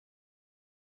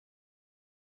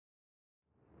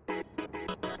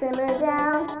slimmer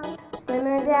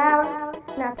down,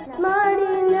 not smart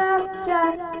enough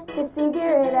just to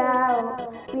figure it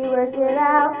out. We worked it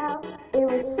out, it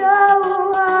was so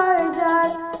hard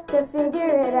just to figure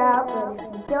it out. But if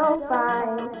you don't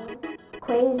find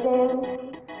equations,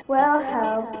 well,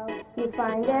 help you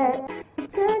find it.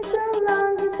 It took so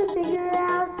long just to figure it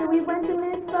out, so we went to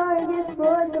Miss Vargas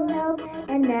for some help.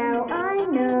 And now I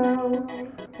know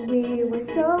we were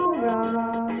so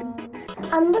wrong.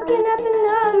 I'm looking at the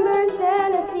numbers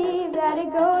and I see that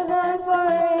it goes on for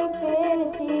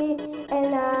infinity.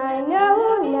 And I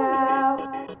know now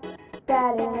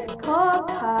that it's called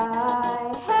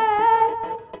pi. Hey,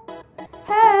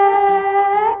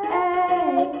 hey,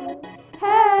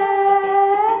 hey,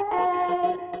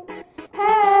 hey,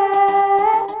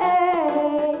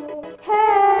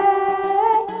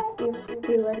 hey.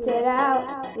 We worked it out.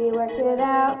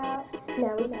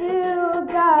 Now we still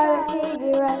gotta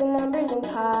figure out the numbers in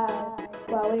pi.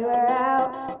 While we were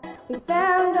out, we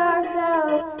found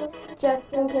ourselves just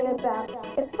thinking about,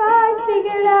 if I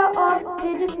figured out all the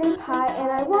digits in pi and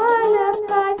I won a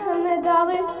prize from the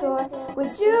dollar store,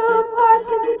 would you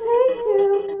participate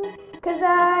too? 'Cause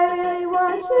I really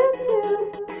want you to.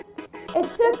 It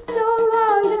took so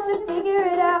long just to figure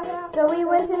it out, so we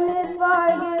went to Miss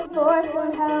Vargas for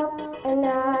some help. And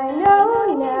I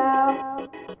know now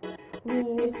we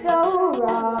were so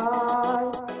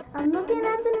wrong. I'm looking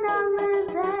at the numbers,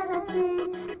 then I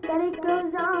see that it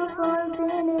goes on for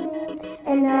infinity.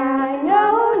 And I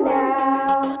know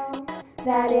now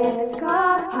that it's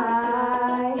called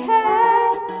pi.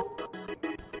 Hey,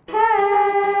 hey,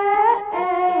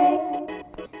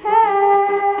 hey,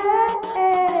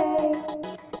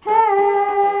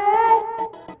 hey.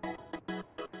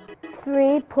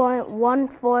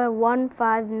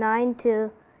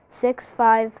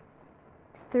 3.14159265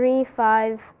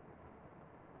 35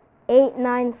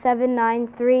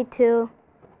 897932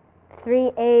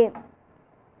 38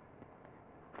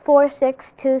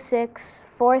 4626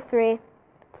 43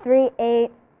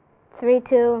 38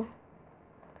 32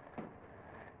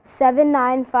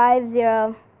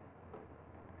 7950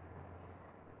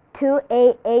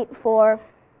 2884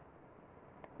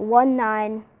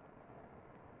 19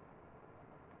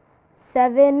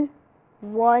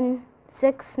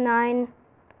 7169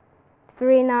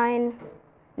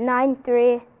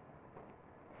 3993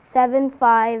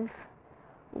 75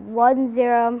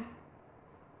 10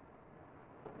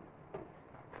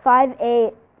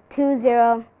 58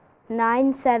 20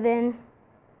 97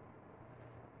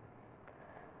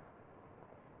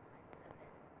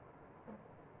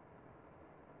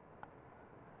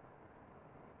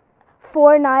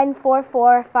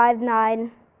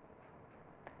 494459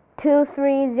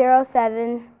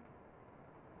 2307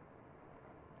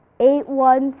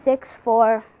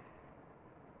 8164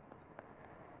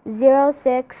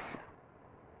 06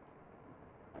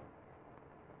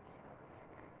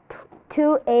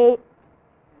 28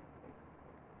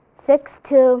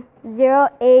 62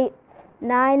 08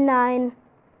 99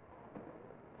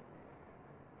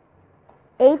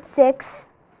 86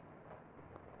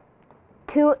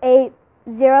 28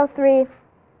 03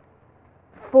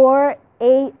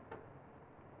 48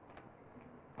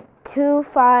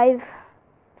 25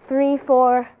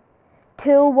 34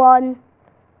 21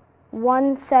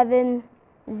 17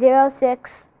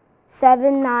 06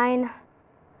 79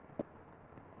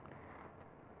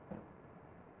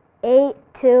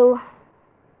 82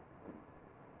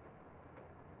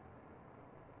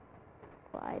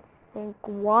 I think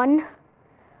 1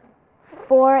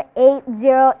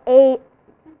 4808.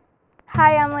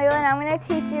 Hi, I'm Layla and I'm going to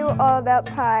teach you all about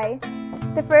pi.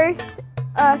 The first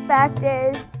fact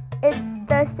is it's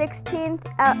the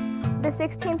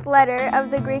 16th letter of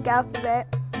the Greek alphabet.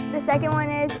 The second one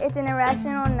is it's an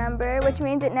irrational number, which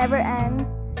means it never ends.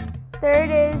 Third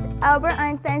is Albert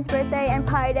Einstein's birthday and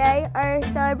Pi Day are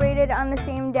celebrated on the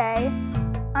same day,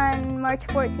 on March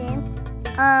 14th.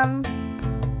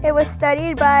 It was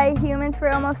studied by humans for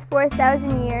almost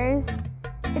 4,000 years.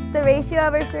 It's the ratio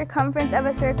of a circumference of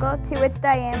a circle to its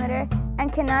diameter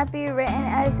and cannot be written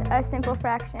as a simple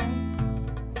fraction.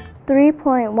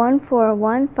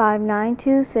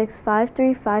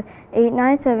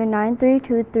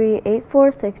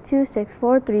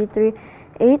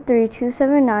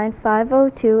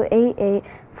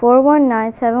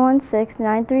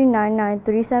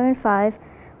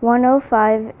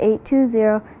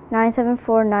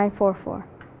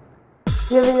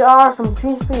 Here they are, some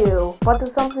treats for you, but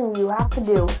there's something you have to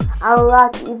do. I would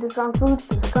like to eat this on food.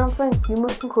 The circumference you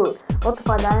must include.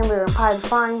 Multiply diameter and pi to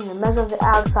find the measure of the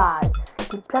outside.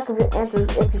 Keep track of your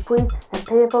answers if you please, and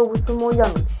pay it forward with some more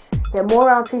yummies. Get more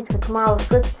round treats for tomorrow's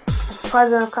trips, and surprise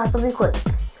them class will be quick.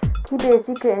 Keep it a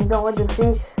secret and don't let them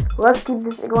see. Let's keep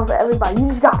this going for everybody. You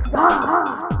just got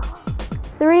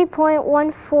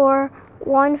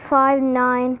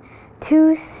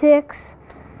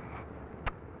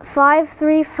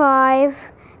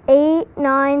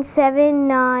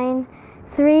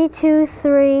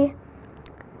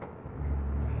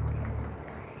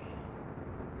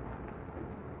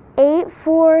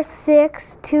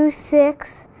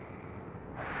 84626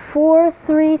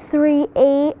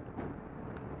 4338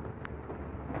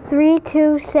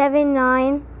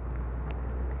 3279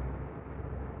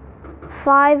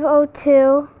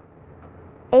 502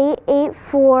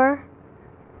 884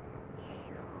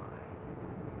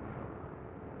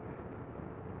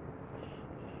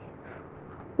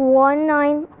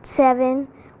 197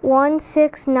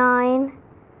 169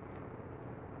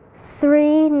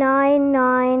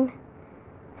 399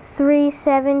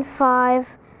 375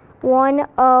 10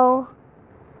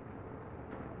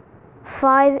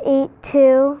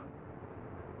 582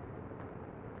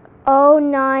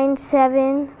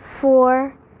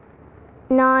 0974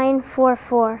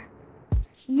 944.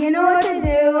 You know what to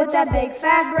do with that big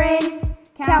fat brain?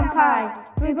 Count pi.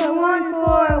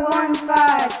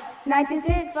 3.1415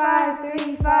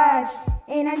 926535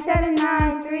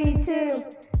 897932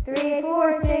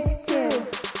 38462.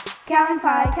 Count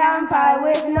pi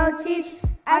with no cheats.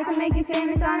 I can make you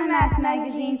famous on a math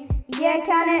magazine. Yeah,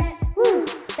 count it. Woo!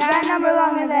 That number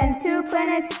longer than 2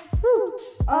 planets. Woo!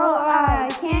 Oh, I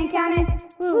can't count it.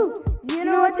 Woo! You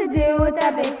know what to do with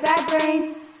that big fat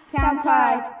brain. Count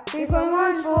pi.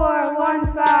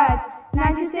 3.1415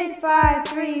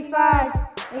 926535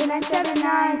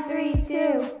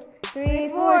 897932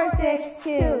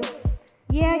 38462.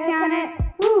 Yeah, count it.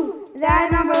 Woo!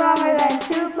 That number longer than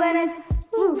 2 planets.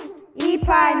 Woo! Eat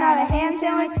pie, not a ham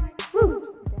sandwich. Woo!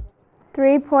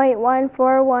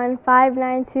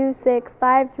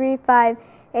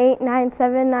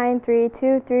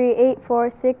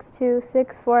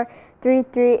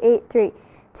 3.14159265358497932384626433383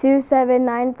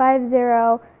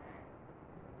 27950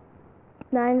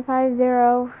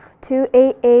 950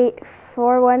 288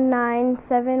 419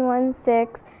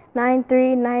 716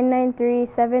 93993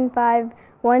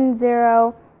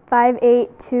 7510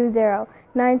 5820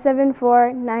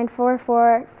 974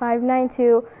 944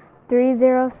 592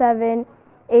 307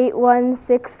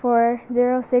 8164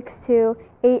 062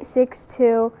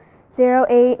 862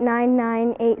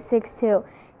 0899 862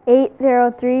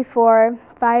 8034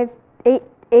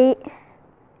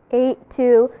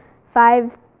 58882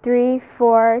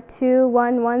 534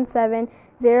 2117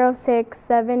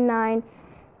 0679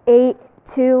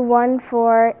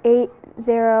 8214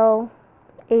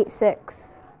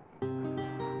 8086.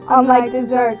 Unlike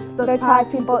desserts, those pies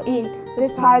people eat,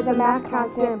 this pie is a math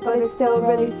constant, but it's still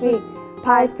really sweet.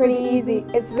 Pie's pretty easy,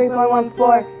 it's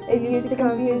 3.14. It used to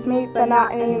confuse me, but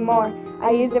not anymore.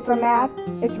 I use it for math,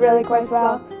 it's really quite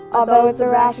swell. Although it's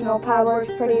irrational, pi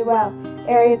works pretty well.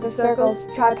 Areas of circles,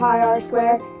 try pi r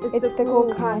squared. It's the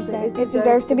cool constant, it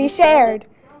deserves to be shared.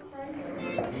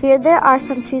 Here there are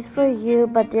some treats for you,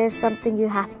 but there's something you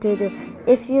have to do.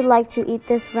 If you like to eat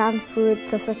this round food,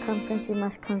 the circumference you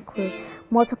must conclude.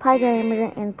 Multiply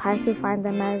diameter in pi to find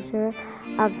the measure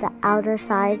of the outer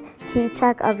side. Keep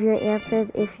track of your answers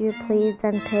if you please,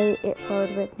 then pay it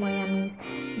forward with more yummies.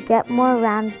 Get more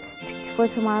round treats for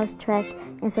tomorrow's trek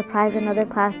and surprise another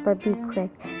class, but be quick.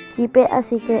 Keep it a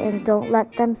secret and don't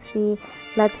let them see.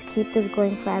 Let's keep this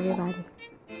going for everybody.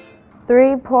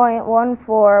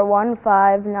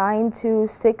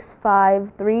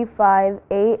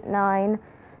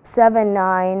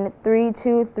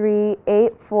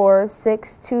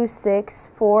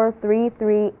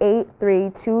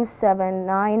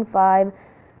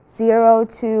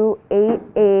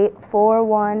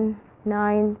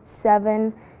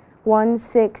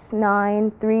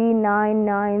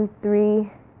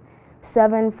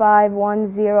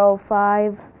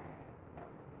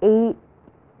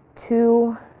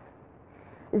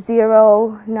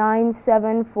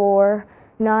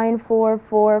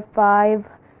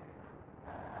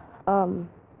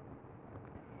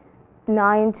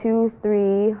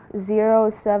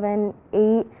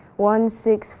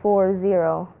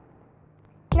 3.1415926535897932381640.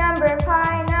 Number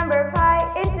pi,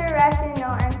 it's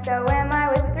irrational, and so am I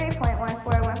with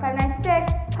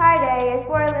 3.141596. Pi day is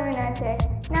for lunatics.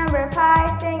 Number pi,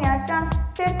 staying out strong,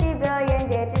 50 billion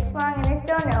digits long, and there's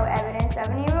still no evidence of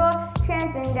any rule.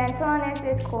 Transcendentalness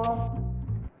is cool.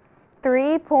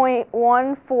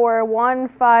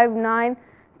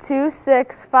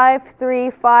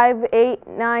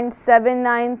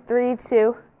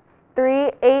 3.14159265358979323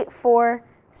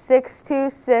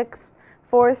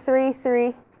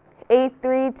 384626433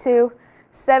 832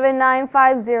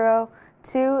 7950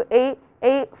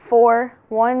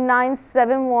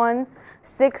 2884-1971,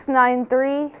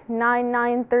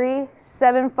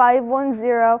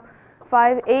 693-993-7510,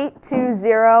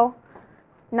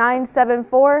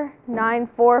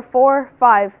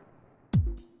 5820-974-9445.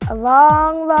 A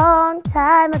long, long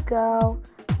time ago,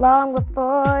 long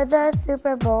before the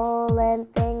Super Bowl and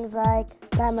things like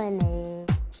lemonade,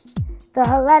 the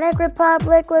Hellenic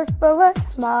Republic was full of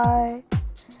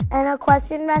smarts, and a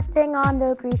question resting on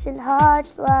the Grecian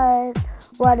hearts was,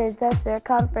 what is the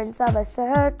circumference of a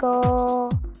circle?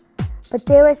 But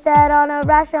they were set on a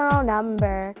rational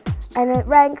number, and it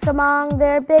ranks among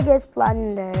their biggest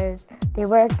blunders. They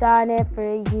worked on it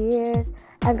for years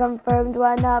and confirmed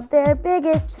one of their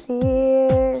biggest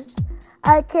fears.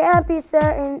 I can't be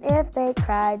certain if they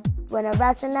cried when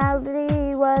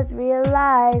irrationality was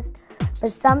realized,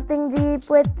 but something deep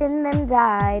within them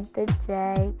died the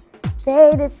day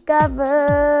they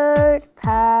discovered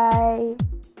pi.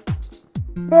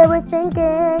 They were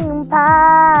thinking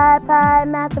pi,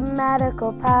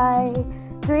 mathematical pi.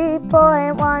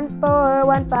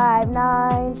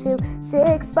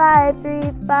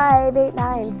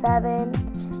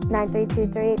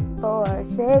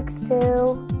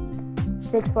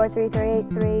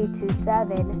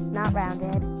 not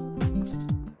rounded.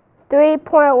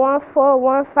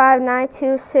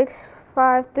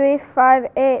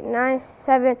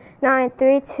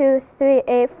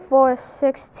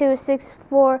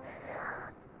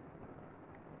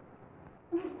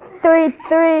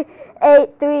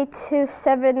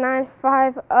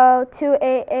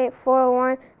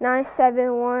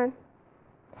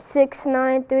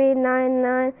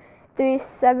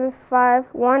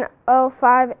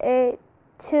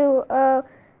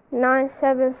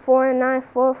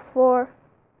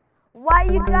 Why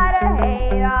you gotta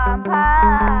hate on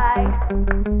pi?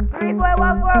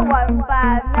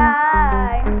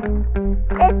 3.14159.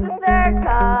 It's the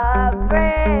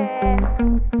circumference.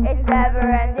 It's never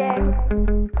ending.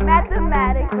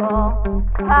 Mathematical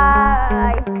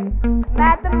pi.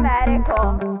 Mathematical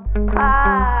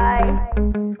pi.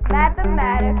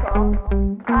 Mathematical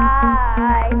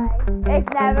pi. It's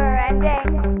never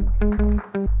ending.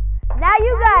 Now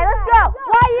you guys, let's go.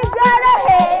 Why you gotta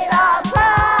hate on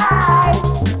pi?